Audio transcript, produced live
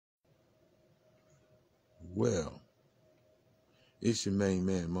Well, it's your main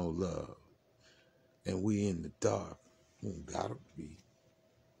man, Mo Love, and we in the dark. We gotta be,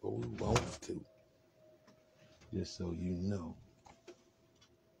 but we want to. Just so you know.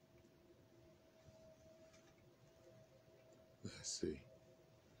 Let's see.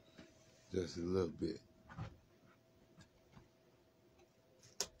 Just a little bit.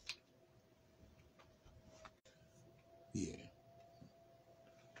 Yeah.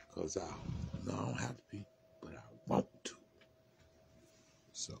 Because I don't have to be, but I want to.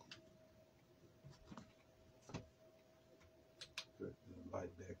 So. Put the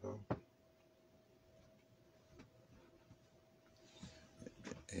light back on.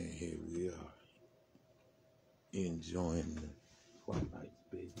 And here we are. Enjoying the Twilight,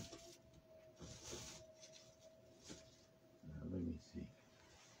 baby. Now, let me see.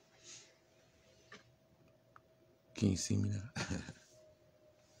 Can you see me now?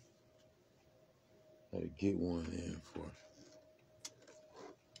 Gotta get one in for.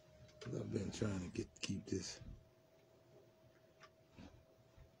 I've been trying to keep this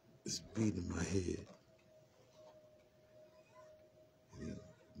beat in my head. It'll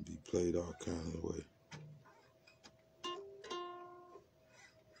be played all kinds of ways.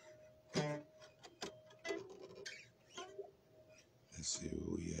 Let's see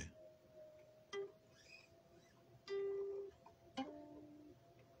where we at.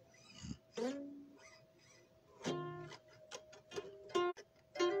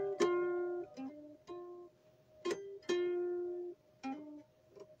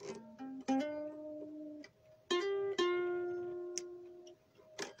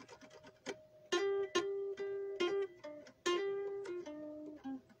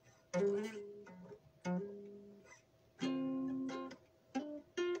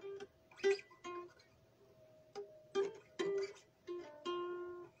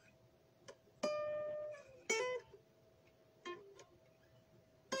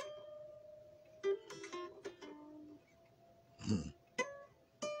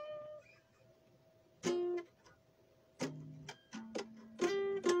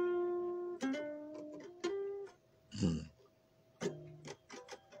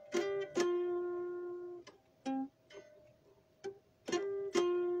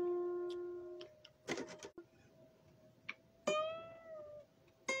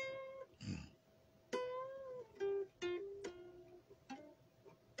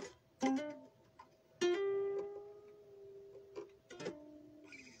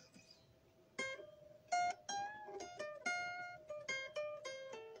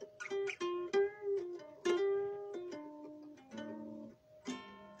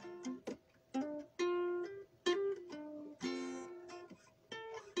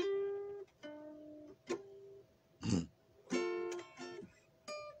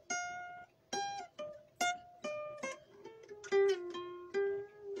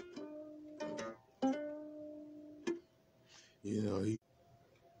 You know,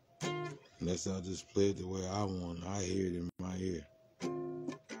 unless I just play it the way I want, I hear it in my ear.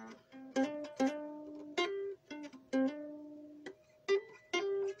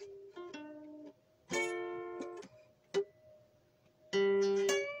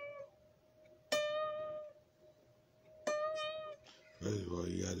 First of all,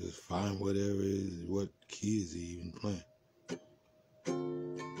 you gotta just find whatever is, what key is he even playing.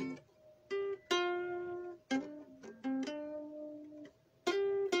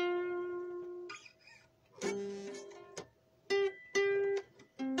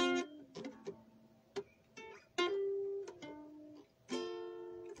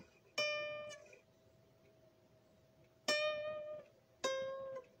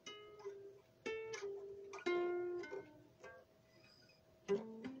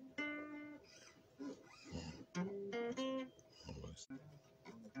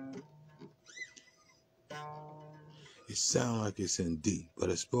 It sounds like it's in D, but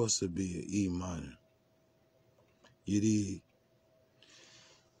it's supposed to be an E minor. You dig?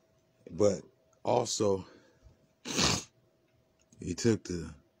 But also, he took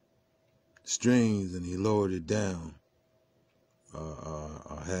the strings and he lowered it down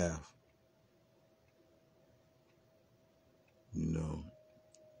a half. You know,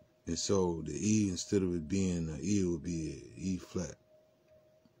 and so the E, instead of it being an E, it would be an E flat.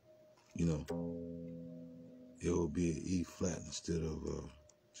 You know, it would be an E flat instead of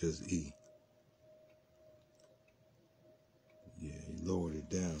just E. Yeah, he lowered it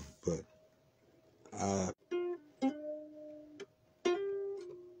down, but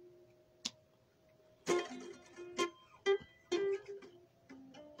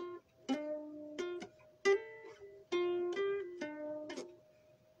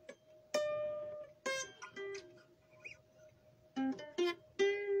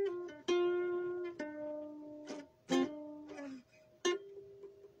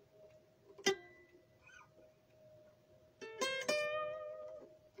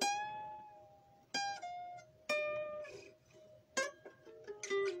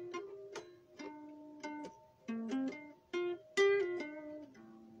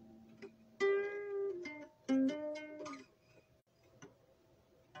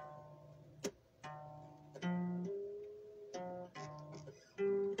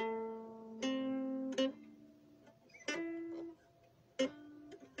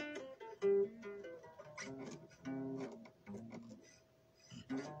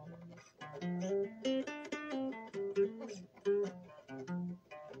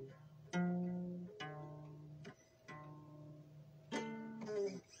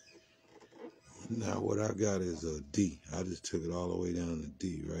Now what I got is a D. I just took it all the way down to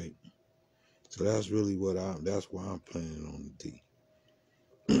D, right? So that's really that's why I'm playing on the D.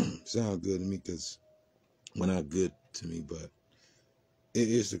 Sound good to me because, well, not good to me, but it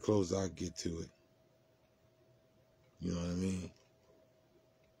is the closest I get to it. You know what I mean?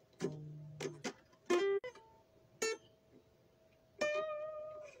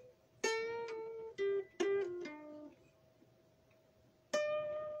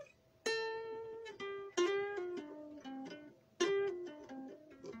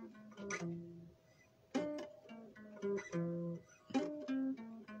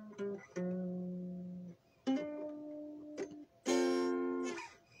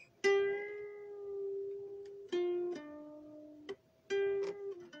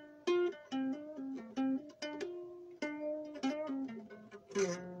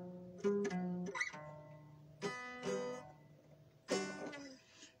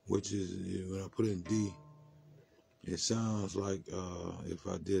 Which is, when I put in D, it sounds like if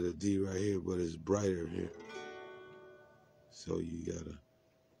I did a D right here, but it's brighter here. So you gotta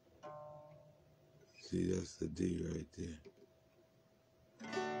see, that's the D right there.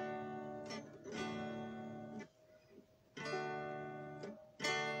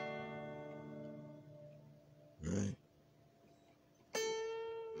 Right?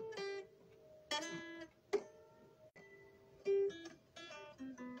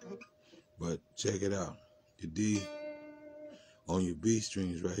 But check it out. Your D on your B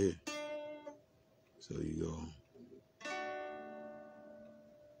strings right here. So you go.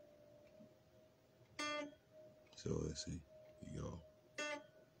 So let's see. You go.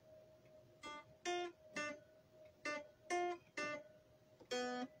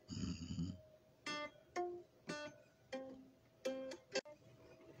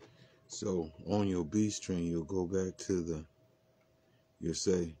 So on your B string, you'll go back to you'll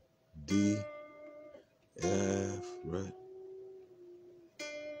say D, F, right?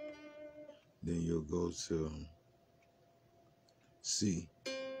 Then you'll go to C.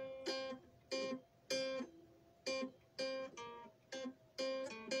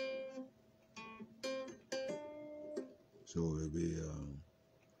 So it'll be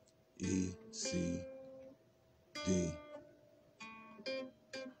E, C, D.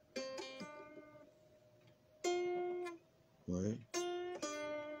 Right?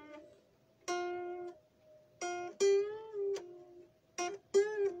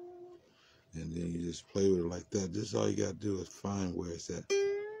 And then you just play with it like that. Just all you got to do is find where it's at.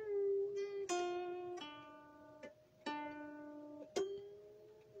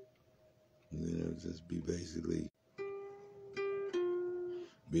 And then it'll just be basically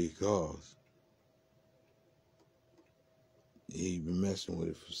because he been messing with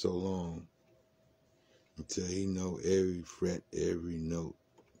it for so long until he know every fret, every note,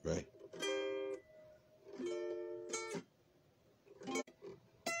 right?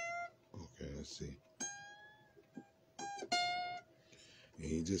 Okay, let's see. And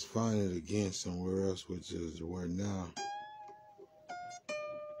you just find it again somewhere else, which is where now.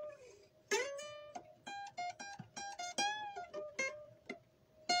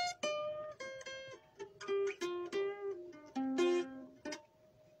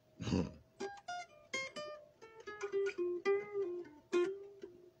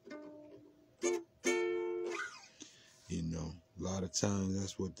 You know, a lot of times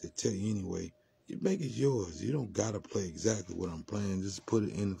that's what they tell you anyway. You make it yours. You don't gotta play exactly what I'm playing. Just put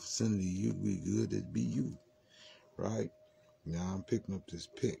it in the vicinity. You be good. It be you, right? Now I'm picking up this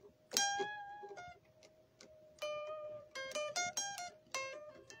pick.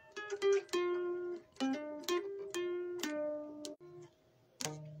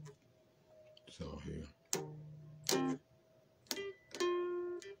 So here.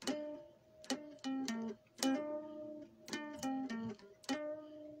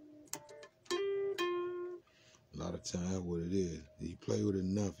 A lot of times what it is. You play with it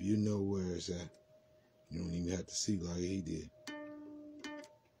enough, you know where it's at. You don't even have to see like he did.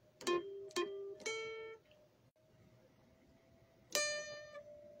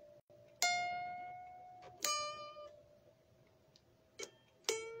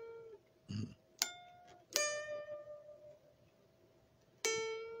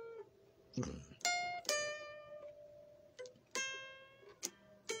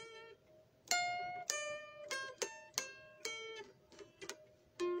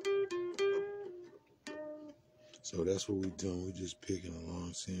 So that's what we're doing. We're just picking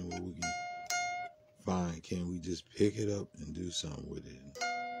along, seeing what we can find. Can we just pick it up and do something with it?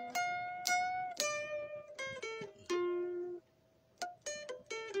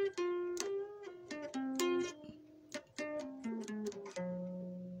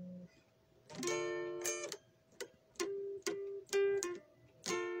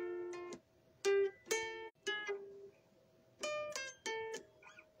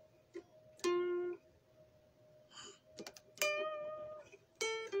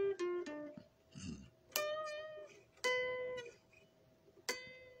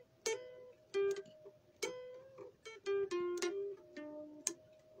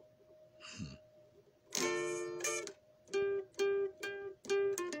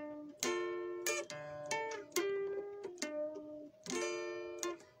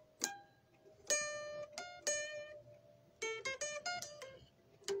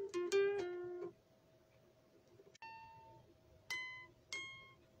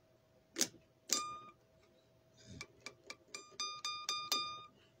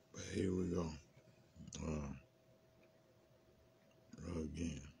 Here we go.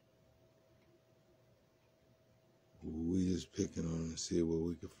 Again. We just picking on and see what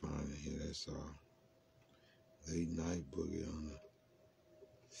we can find in here. That's all. Late night boogie on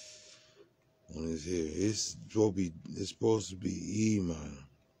his here. It's supposed to be E minor,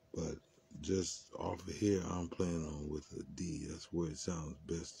 but just off of here, I'm playing on with a D. That's where it sounds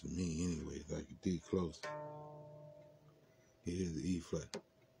best to me anyway, like a D close. Here's the E flat.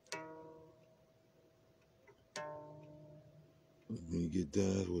 When you get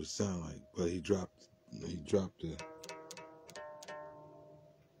done, that's what it sounds like. But he dropped the he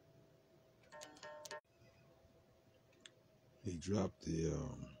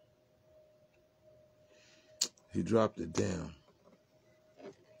dropped it down.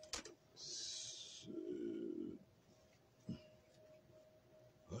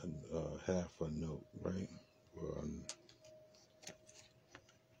 Half a note, right?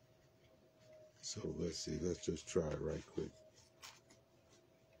 So let's see. Let's just try it right quick.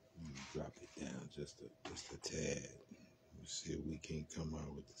 Drop it down just a tad. Let's see if we can come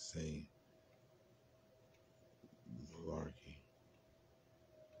out with the same malarkey.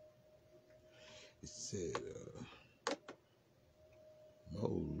 It said, "Mo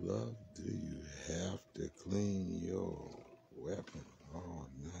love, do you have to clean your weapon all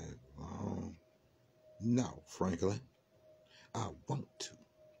night long?" No, Franklin, I want to.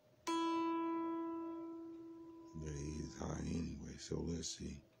 Yeah, he's high anyway, so let's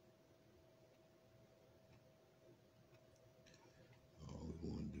see. All we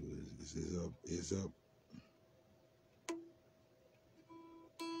want to do is up.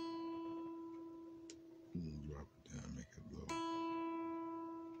 Drop it down, make it low.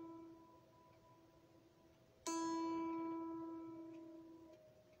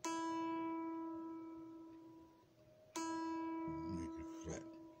 Make it flat.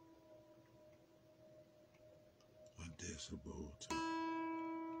 A decibel too.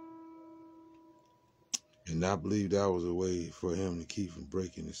 And I believe that was a way for him to keep from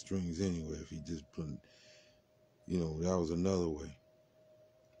breaking the strings anyway. If he just put, that was another way.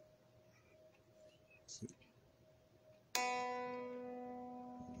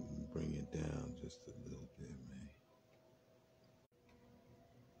 Bring it down just a little bit, man.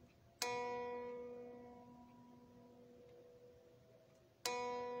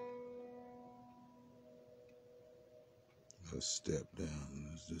 Let's step down.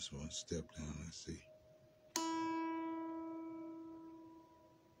 Let's just one step down. Let's see.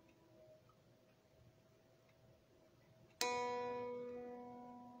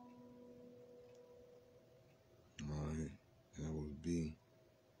 All right, that would be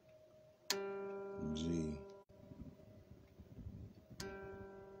G.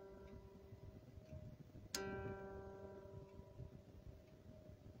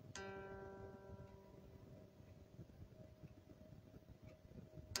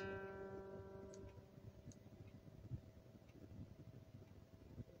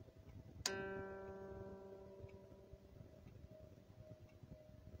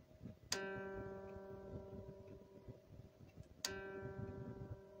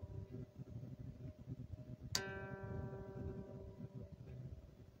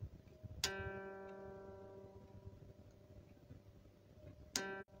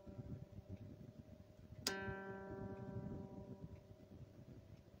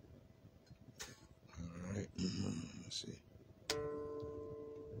 All right, let's see.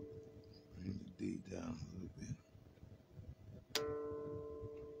 Bring the D down a little bit.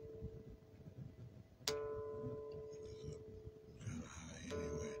 Kind of high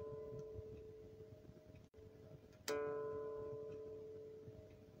anyway.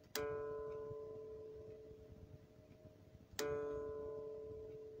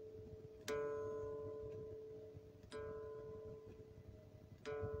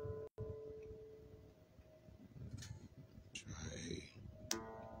 Try A.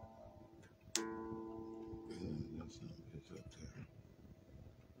 That's something that's up there.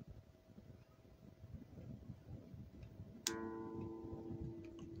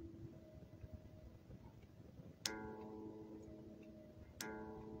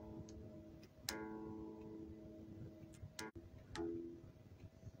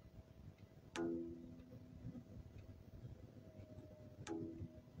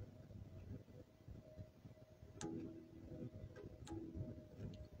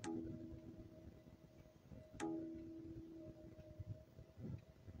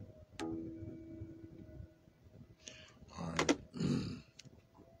 All right.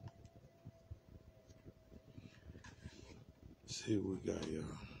 See what we got here.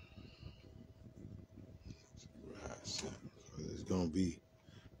 Right, so it's gonna be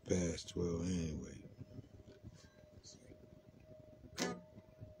past 12 anyway.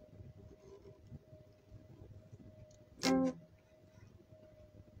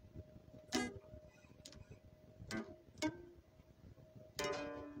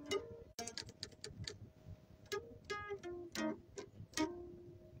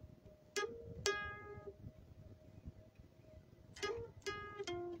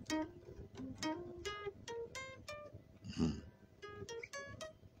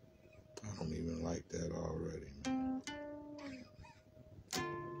 I don't even like that already.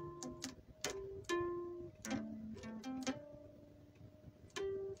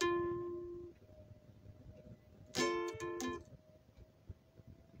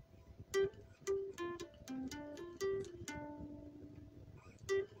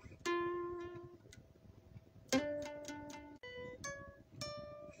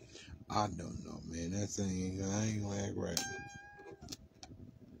 I don't know, man. That thing ain't gonna act right.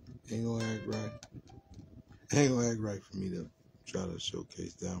 Ain't gonna act right. Ain't gonna act right for me to try to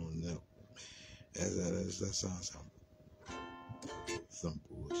showcase that one. No. That sounds some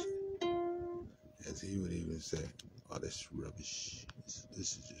bullshit. As he would even say, "Oh, that's rubbish.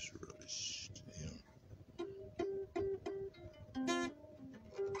 This is just rubbish." You know.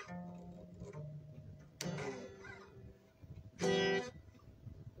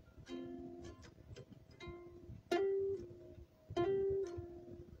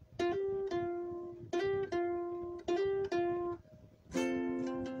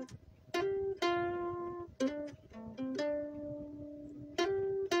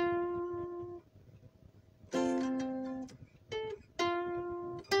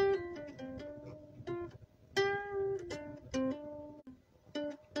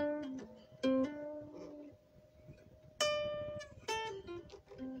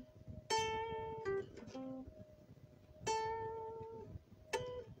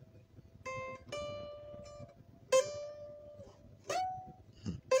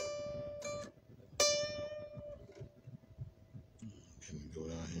 Can we go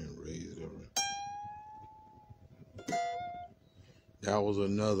down here and raise it over? That was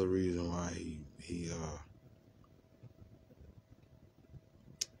another reason why he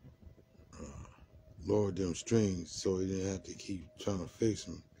lowered them strings so he didn't have to keep trying to fix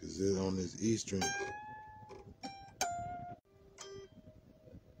them, because they're on this E string.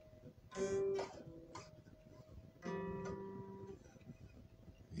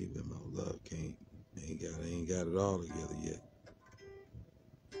 Give him no love, ain't got it all together yet.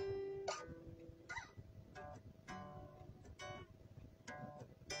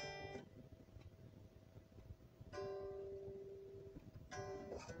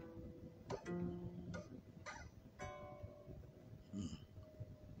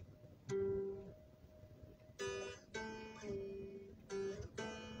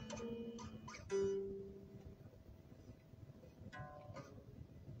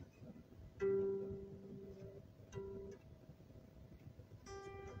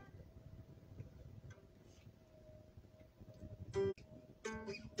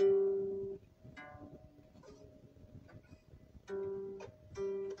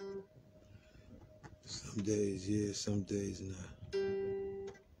 Some days, yeah, some days not.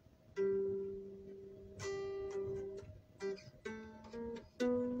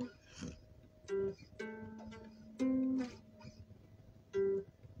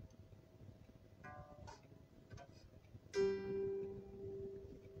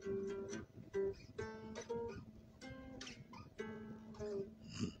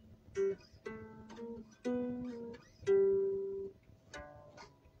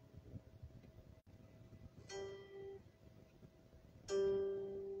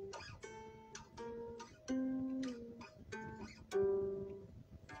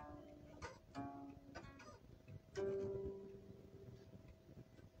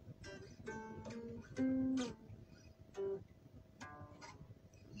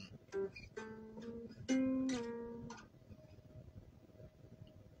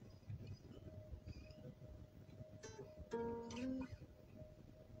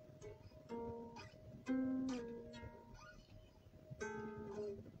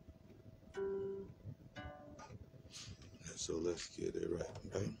 So let's get it right?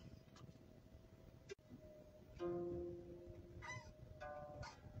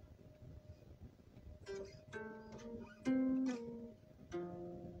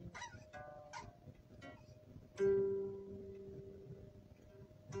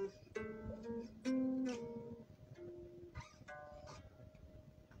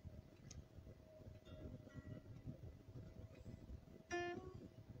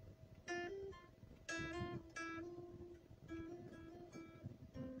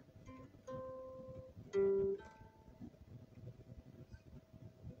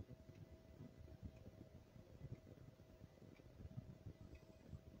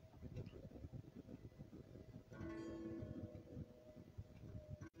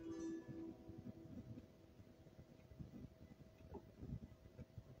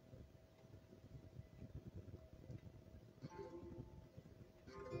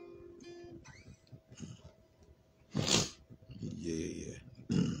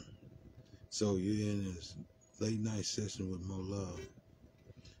 So you're in this late night session with Mo Love,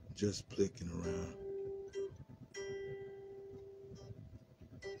 just flicking around.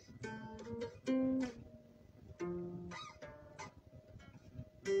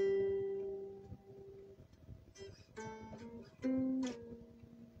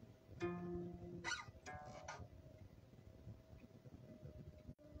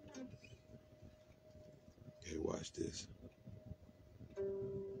 Okay, watch this.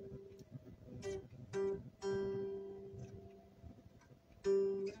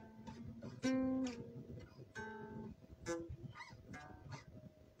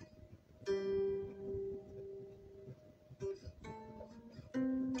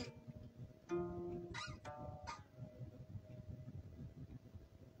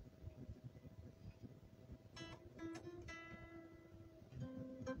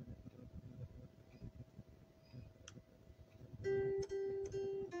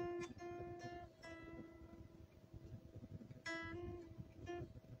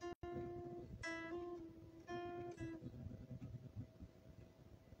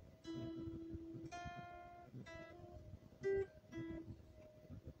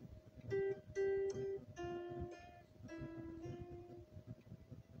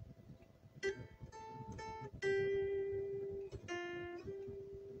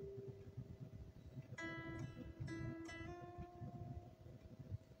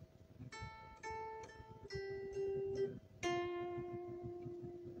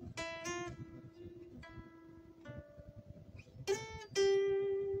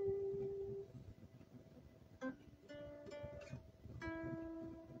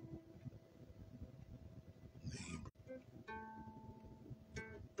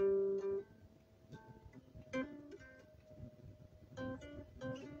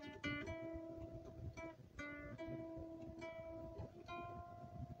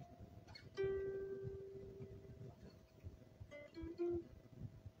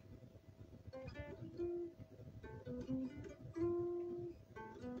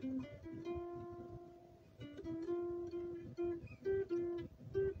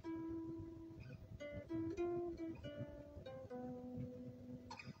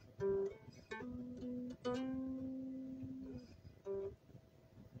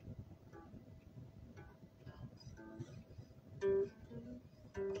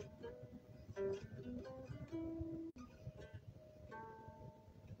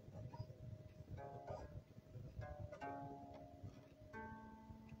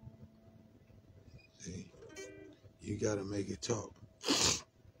 See, you gotta make it talk.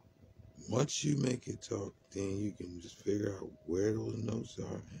 Once you make it talk, then you can just figure out where those notes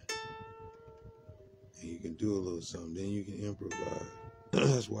are, and you can do a little something. Then you can improvise.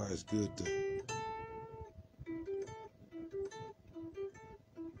 That's why it's good to.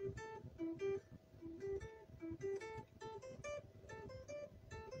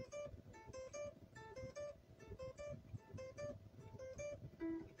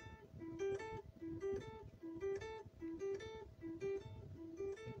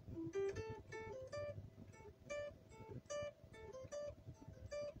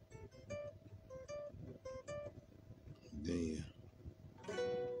 Then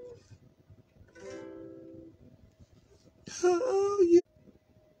oh yeah.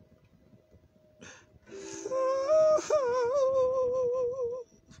 Oh.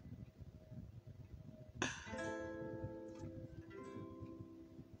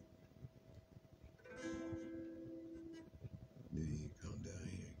 Then you come down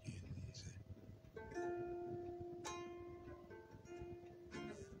here again and you say,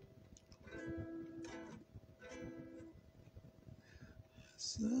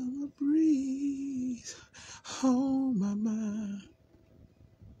 summer breeze on my mind.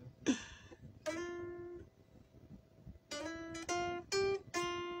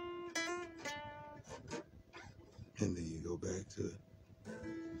 And then you go back to it.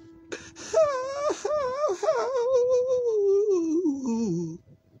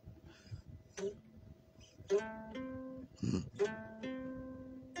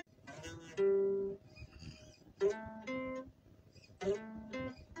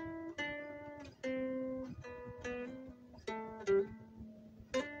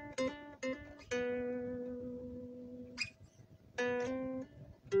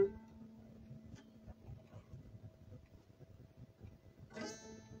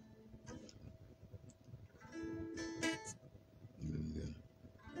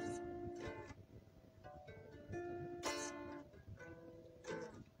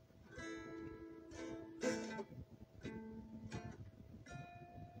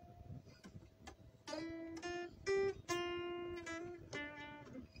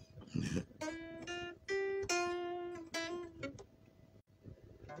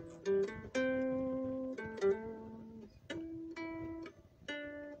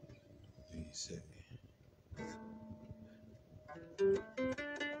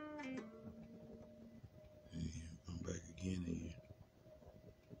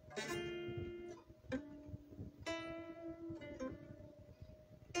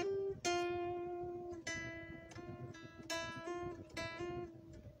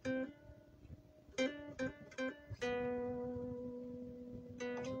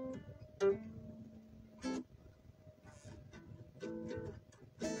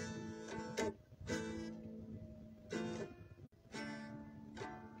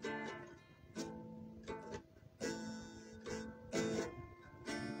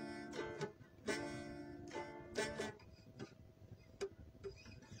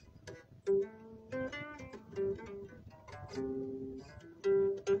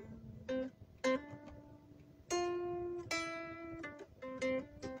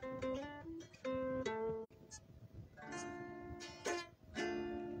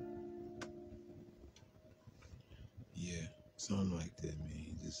 something like that,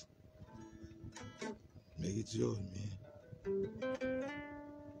 man. Just make it yours, man.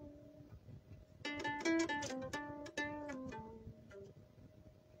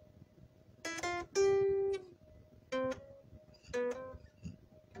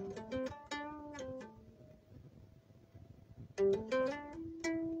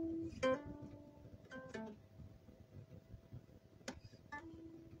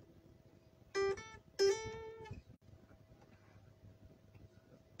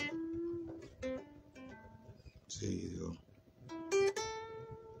 There you go.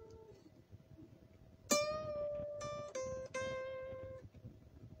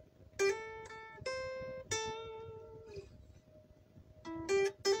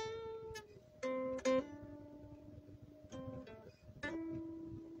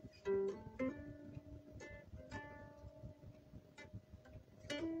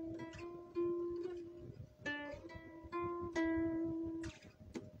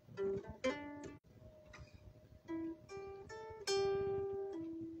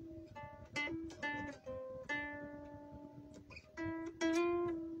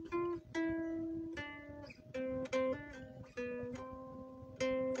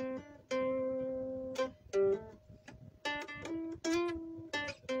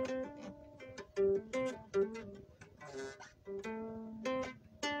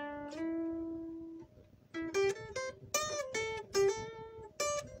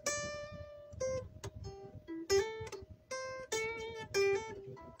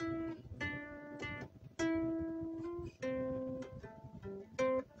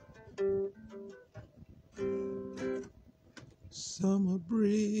 Summer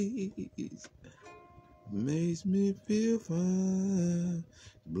breeze makes me feel fine,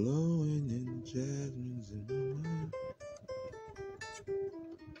 blowing in jasmines in my mind.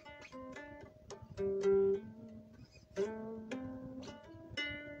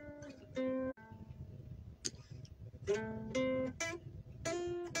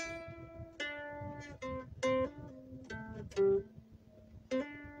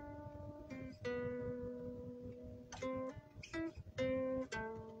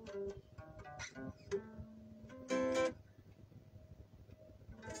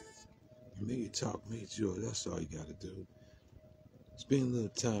 Make it talk, make it yours. That's all you gotta do. Spend a little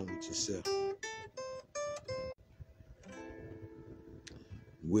time with yourself.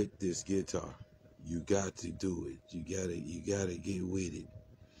 With this guitar, you got to do it. You gotta get with it.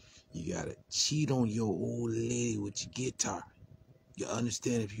 You gotta cheat on your old lady with your guitar. You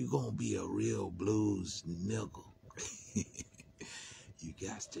understand? If you're gonna be a real blues nigga, you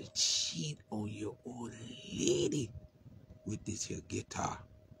got to cheat on your old lady with this here guitar.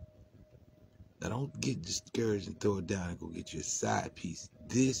 Now don't get discouraged and throw it down and go get your side piece.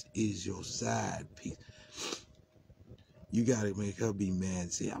 This is your side piece. You gotta make her be mad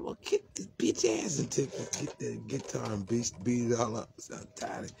and say, I'm gonna kick this bitch ass until you get that guitar and beat it all up. So I'm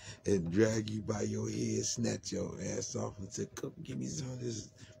tired and drag you by your head, snatch your ass off and say, come give me some of this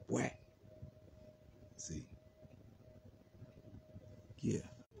whack. See? Yeah.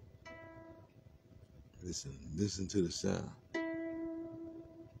 Listen to the sound.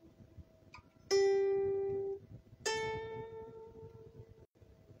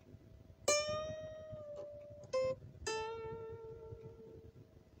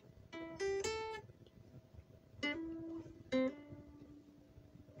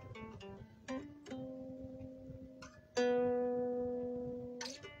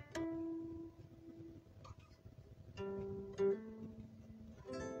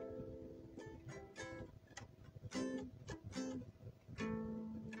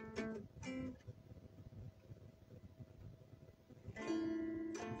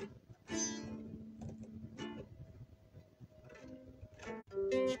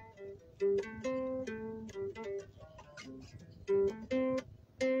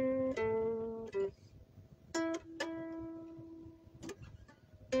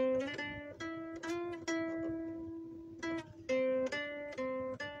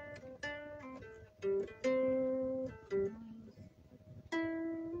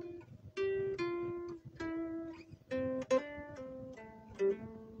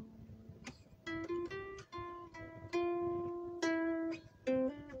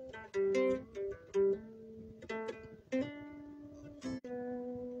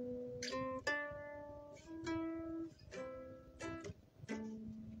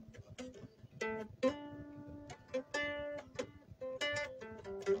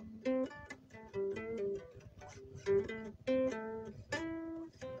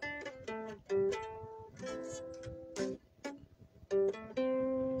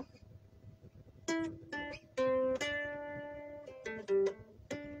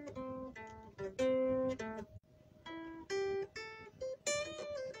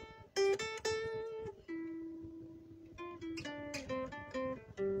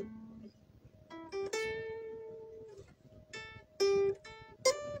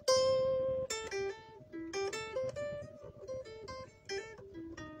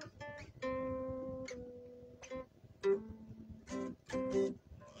 Right?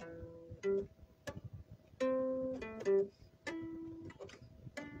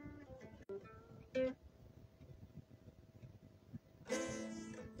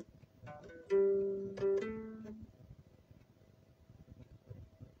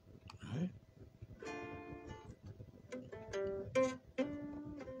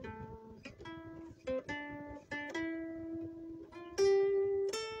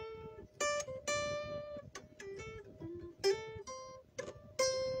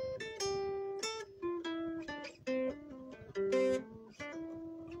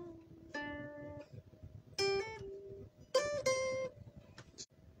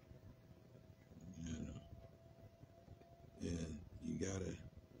 You know, and you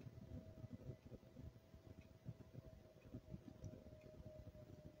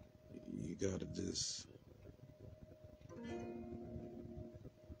gotta just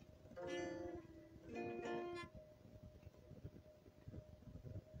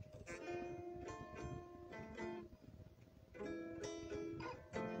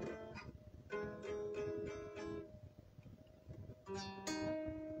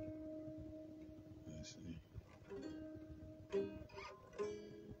let's see.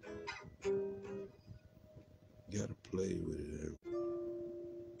 You gotta play with it.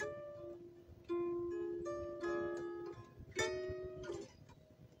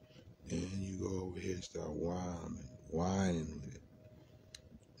 And you go over here and start whining with it.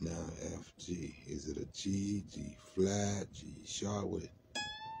 Now F G. Is it a G, G flat, G sharp with it?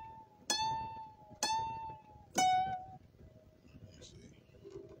 Let's see.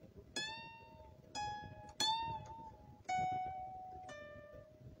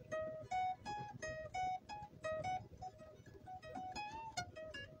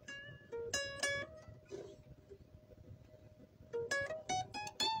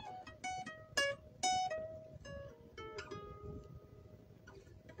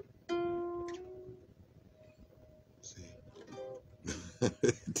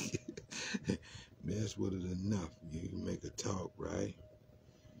 Mess with it enough. You can make a talk, right?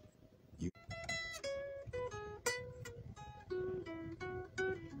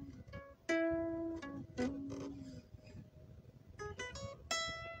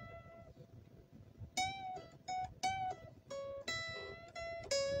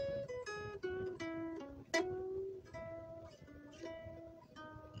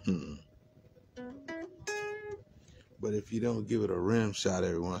 Hmm. But if you don't give it a rim shot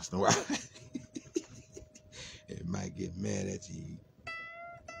every once in a while, it might get mad at you.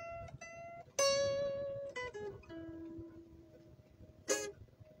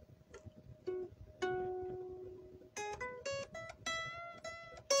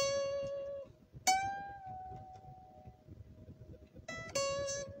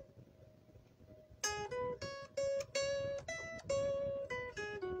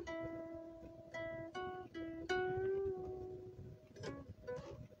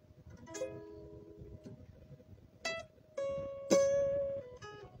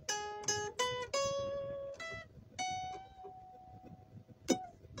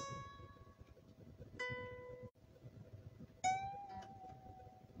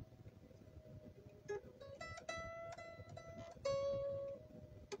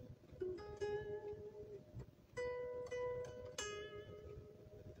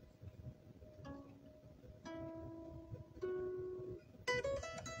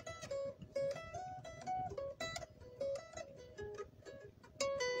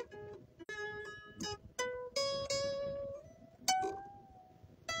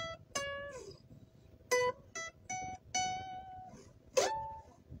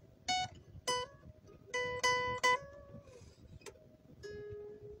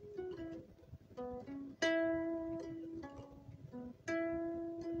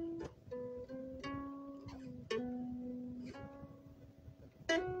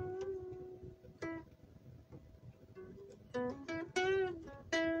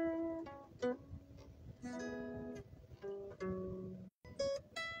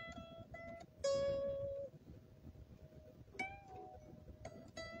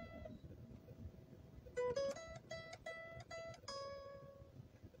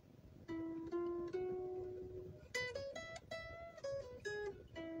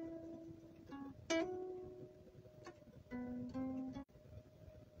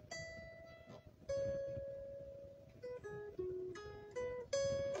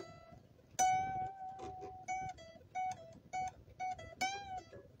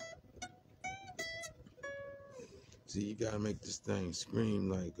 See, you gotta make this thing scream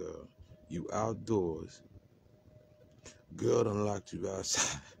like you outdoors. Girl done locked you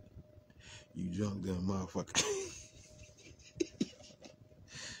outside. You drunk them motherfucker.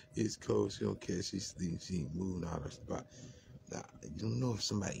 It's cold. She don't care. She sleep. She ain't moving out of her spot. Now, you don't know if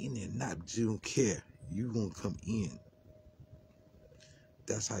somebody in there or not, but you don't care. You gonna come in.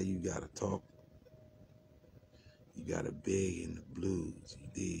 That's how you gotta talk. You gotta beg in the blues. You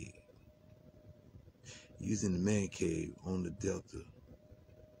dig? Using the man cave on the Delta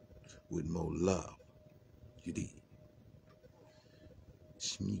with more love. You dig?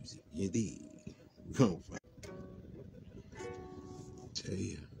 Music. You dig? We gonna fight. Tell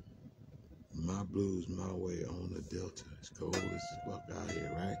you, my blues, my way on the Delta. It's cold as fuck out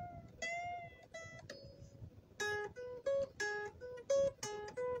here, right?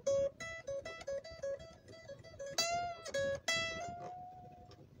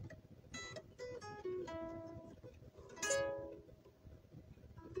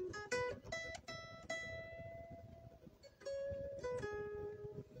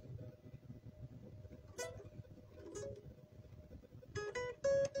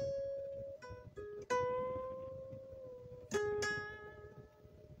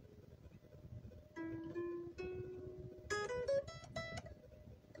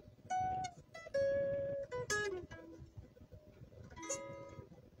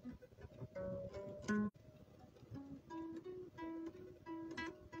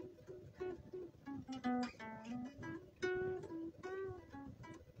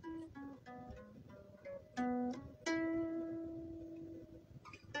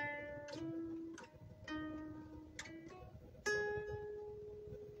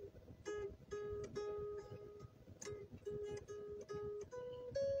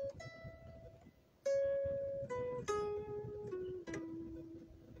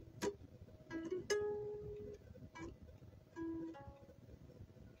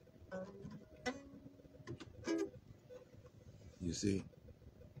 You see,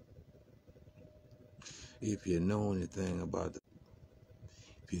 if you know anything about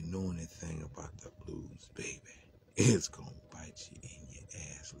the blues, baby, it's gonna bite you in your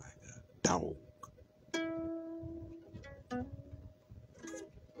ass like a dog.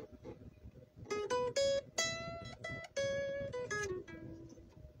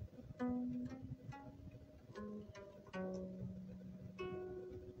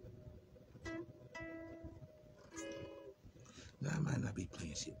 Now I might not be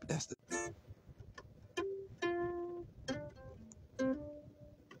playing shit, but that's the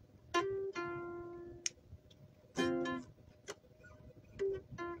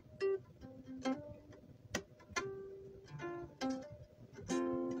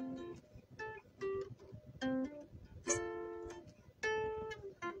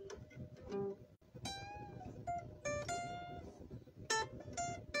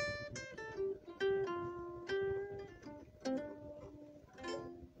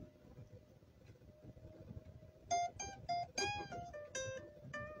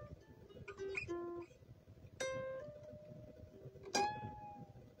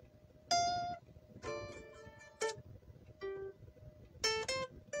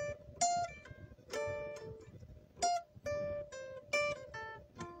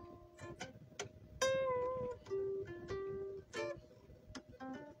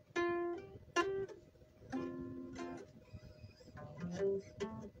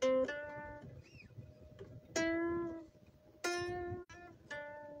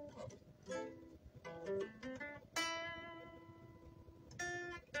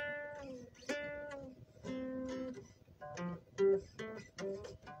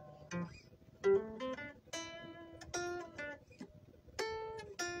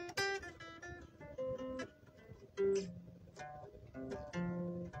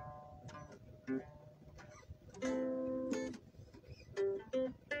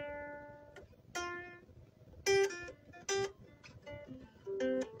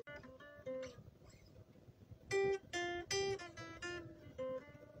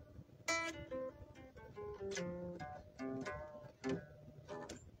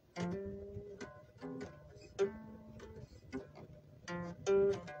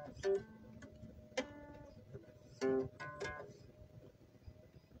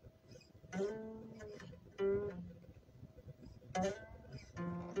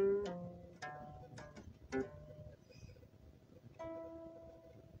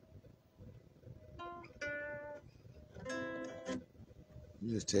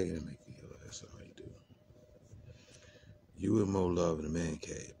you just take it and make it yours. That's all you do. You with more love in the man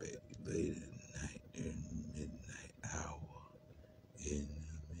cave, baby. Late at night, in the midnight hour. In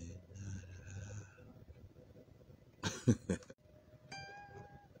the midnight hour.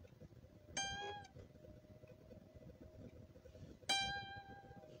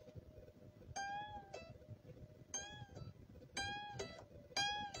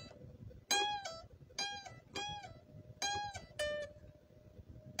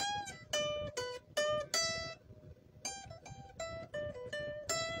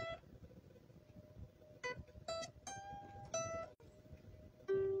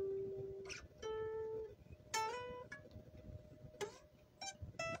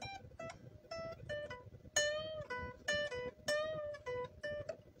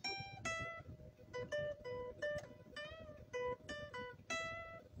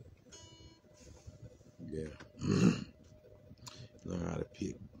 Yeah. Learn how to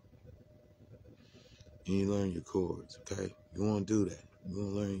pick. And you learn your chords, okay? You want to do that. You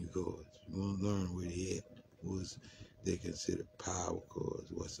want to learn your chords. You want to learn where they at. What's they consider power chords.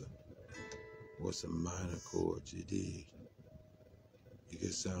 What's a minor chord, you dig? It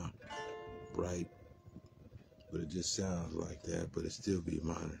can sound right, but it just sounds like that, but it still be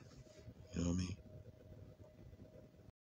minor. You know what I mean?